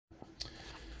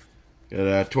Got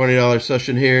a $20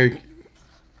 session here.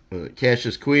 Cash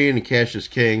is queen and cash is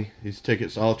king. These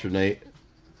tickets alternate,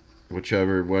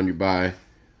 whichever one you buy.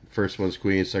 First one's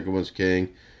queen, second one's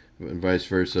king, and vice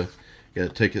versa.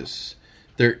 Got tickets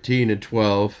 13 and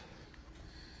 12.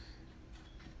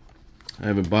 I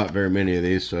haven't bought very many of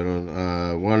these, so I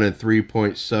don't. 1 and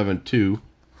 3.72.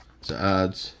 It's the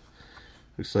odds.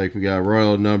 Looks like we got a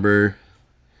royal number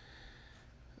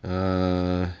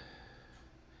for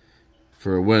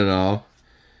a win all.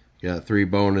 Got 3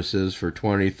 bonuses for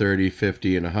 20, 30,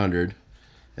 50, and 100.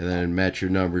 And then match your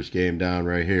numbers game down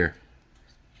right here.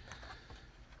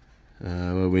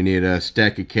 Well, we need a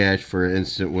stack of cash for an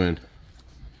instant win.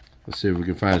 Let's see if we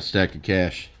can find a stack of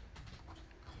cash.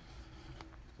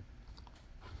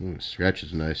 Scratch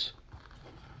is nice.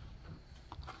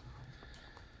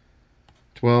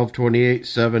 12, 28,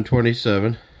 7,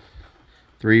 27.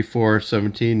 3, 4,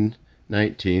 17,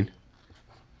 19.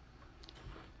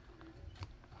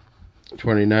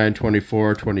 29,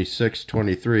 24, 26,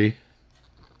 23.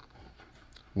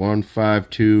 1, 5,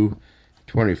 2,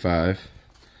 25.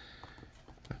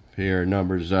 Here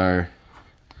numbers are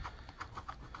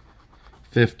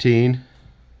 15.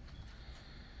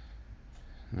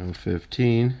 No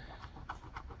 15.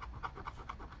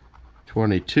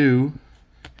 22.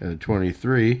 And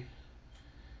 23.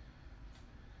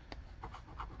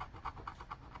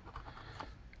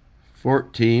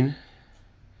 14.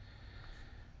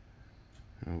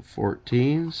 No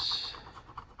 14s.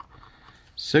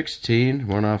 16.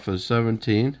 One off of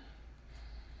 17.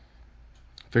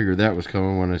 Figured that was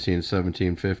coming when I seen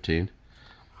 17, 15.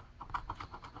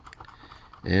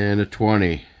 And a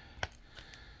 20.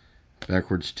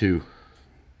 Backwards 2.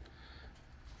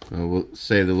 So we'll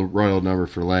save the royal number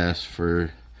for last. We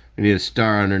need a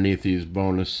star underneath these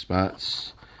bonus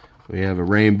spots. We have a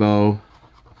rainbow,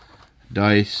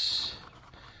 dice,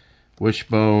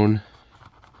 wishbone,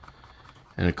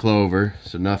 and a clover.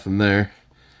 So nothing there.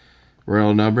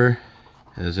 Royal number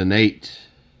is an 8.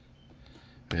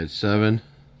 We had 7.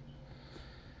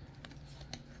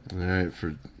 Alright,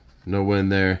 for no win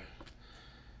there.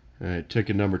 Alright,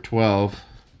 ticket number 12.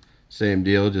 Same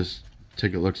deal, just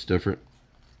ticket looks different.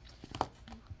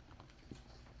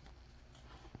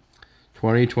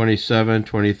 20, 27,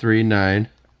 23, 9.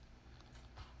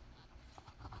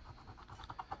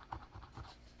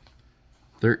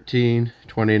 13,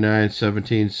 29,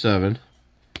 17, 7.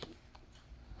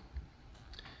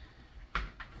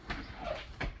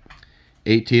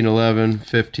 18, 11,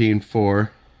 15,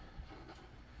 4.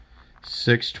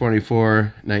 6,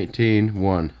 24, 19,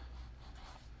 1.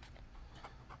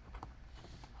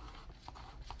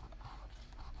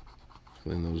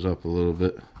 Clean those up a little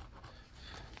bit.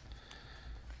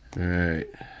 Alright.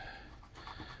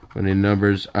 Winning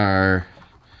numbers are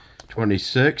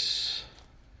 26.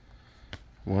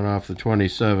 1 off the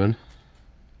 27.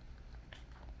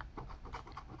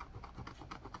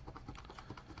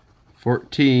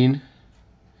 14.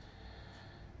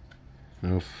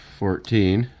 No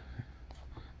 14.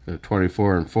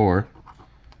 24 and 4.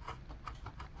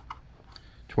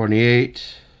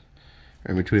 28.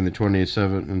 Right between the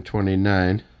 27 and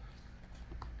 29.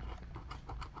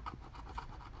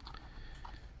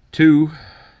 2.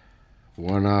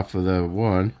 1 off of the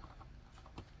 1.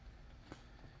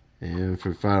 And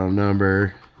for final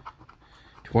number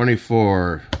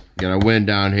 24. Got a win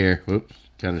down here. Whoops,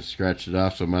 kind of scratched it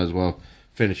off, so might as well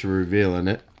finish revealing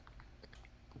it.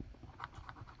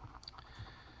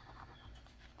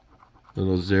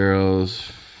 Little zeros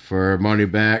for money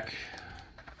back.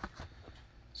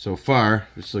 So far,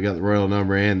 we still got the royal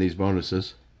number and these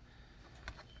bonuses.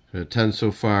 Got 10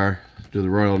 so far. Do the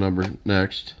royal number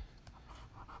next.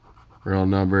 Royal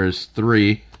number is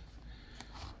 3.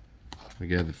 We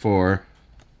got the 4.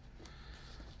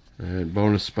 And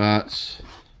bonus spots.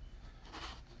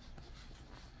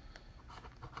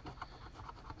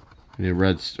 We need a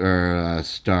red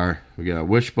star. We got a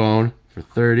wishbone for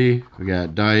 30. We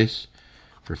got dice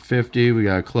for 50. We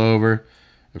got a clover.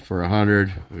 And for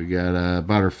 100, we got a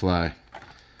butterfly.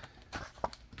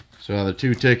 So the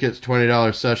 2 tickets,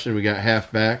 $20 session, we got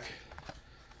half back.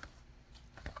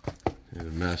 It's a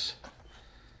mess.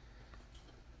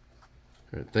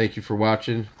 All right, thank you for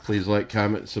watching. Please like,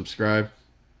 comment, and subscribe.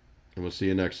 And we'll see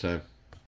you next time.